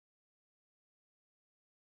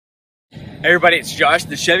Everybody, it's Josh,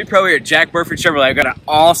 the Chevy Pro here at Jack Burford Chevrolet. I've got an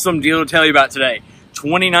awesome deal to tell you about today.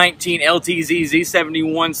 2019 LTZ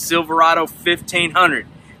Z71 Silverado 1500.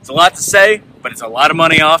 It's a lot to say, but it's a lot of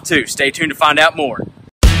money off too. Stay tuned to find out more.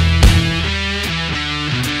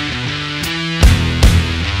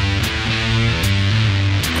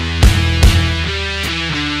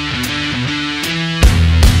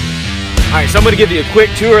 All right, so I'm going to give you a quick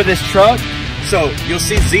tour of this truck. So you'll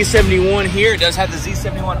see Z71 here. It does have the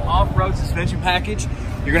Z71 off-road suspension package.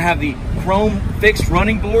 You're going to have the chrome fixed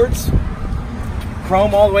running boards,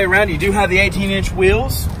 chrome all the way around. You do have the 18-inch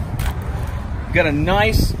wheels. You've got a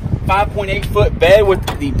nice 5.8-foot bed with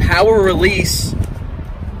the power release.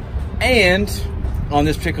 And on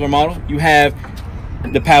this particular model, you have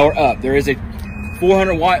the power up. There is a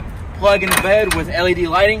 400-watt plug in the bed with LED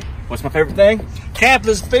lighting. What's my favorite thing?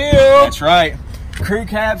 Capless feel. That's right. Crew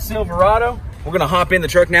cab Silverado. We're gonna hop in the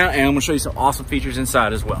truck now and I'm gonna show you some awesome features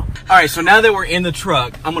inside as well. All right, so now that we're in the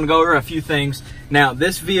truck, I'm gonna go over a few things. Now,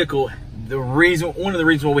 this vehicle, one of the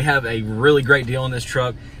reasons why we have a really great deal on this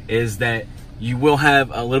truck is that you will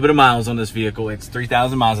have a little bit of miles on this vehicle. It's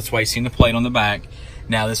 3,000 miles. That's why you see the plate on the back.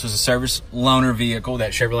 Now, this was a service loaner vehicle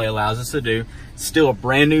that Chevrolet allows us to do. Still a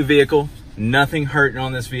brand new vehicle. Nothing hurting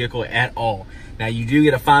on this vehicle at all. Now, you do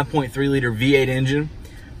get a 5.3 liter V8 engine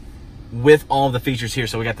with all the features here.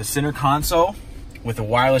 So we got the center console with a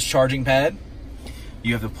wireless charging pad.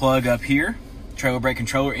 You have the plug up here, trailer brake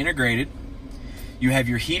controller integrated. You have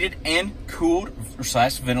your heated and cooled /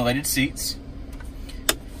 ventilated seats.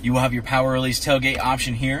 You will have your power release tailgate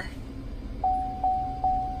option here.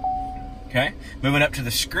 Okay, moving up to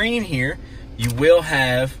the screen here, you will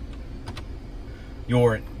have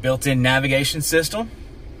your built-in navigation system,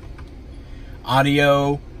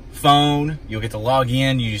 audio, phone. You'll get to log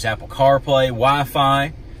in, you use Apple CarPlay,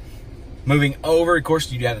 Wi-Fi. Moving over, of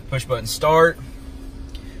course, you have the push button start.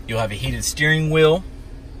 You'll have a heated steering wheel.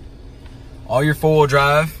 All your four-wheel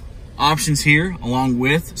drive options here, along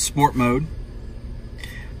with sport mode.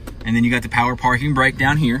 And then you got the power parking brake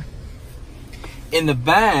down here. In the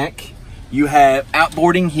back, you have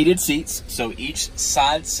outboarding heated seats. So each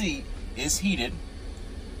side seat is heated.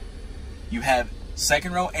 You have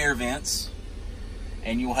second row air vents.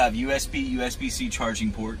 And you will have USB, USB-C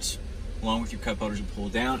charging ports, along with your cup holders to pull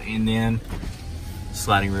down, and then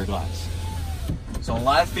sliding rear glass. So a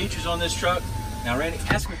lot of features on this truck. Now, Randy,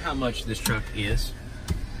 ask me how much this truck is.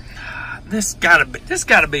 This gotta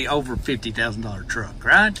be over $50,000 truck,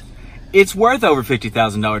 right? It's worth over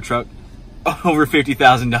 $50,000 truck, over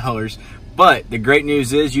 $50,000. But the great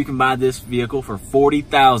news is you can buy this vehicle for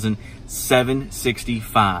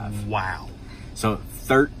 $40,765. Wow. So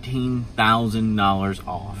 $13,000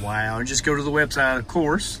 off. Wow, and just go to the website, of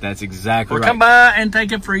course. That's exactly right. Or come by and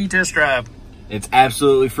take a free test drive. It's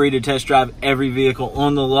absolutely free to test drive every vehicle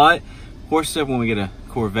on the lot. Of course, except when we get a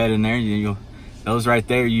Corvette in there, those right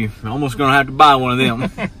there, you're almost gonna have to buy one of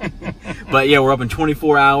them. But yeah, we're open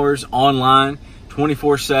 24 hours online,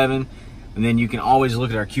 24/7. And then you can always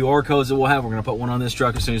look at our QR codes that we'll have. We're gonna put one on this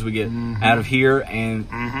truck as soon as we get out of here. And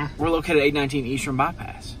we're located at 819 Eastern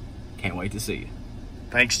Bypass. Can't wait to see you.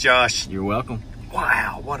 Thanks, Josh. You're welcome.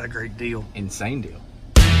 Wow, what a great deal. Insane deal.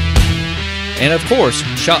 And of course,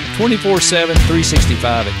 shop 24/7,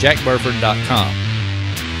 365 at jackburford.com.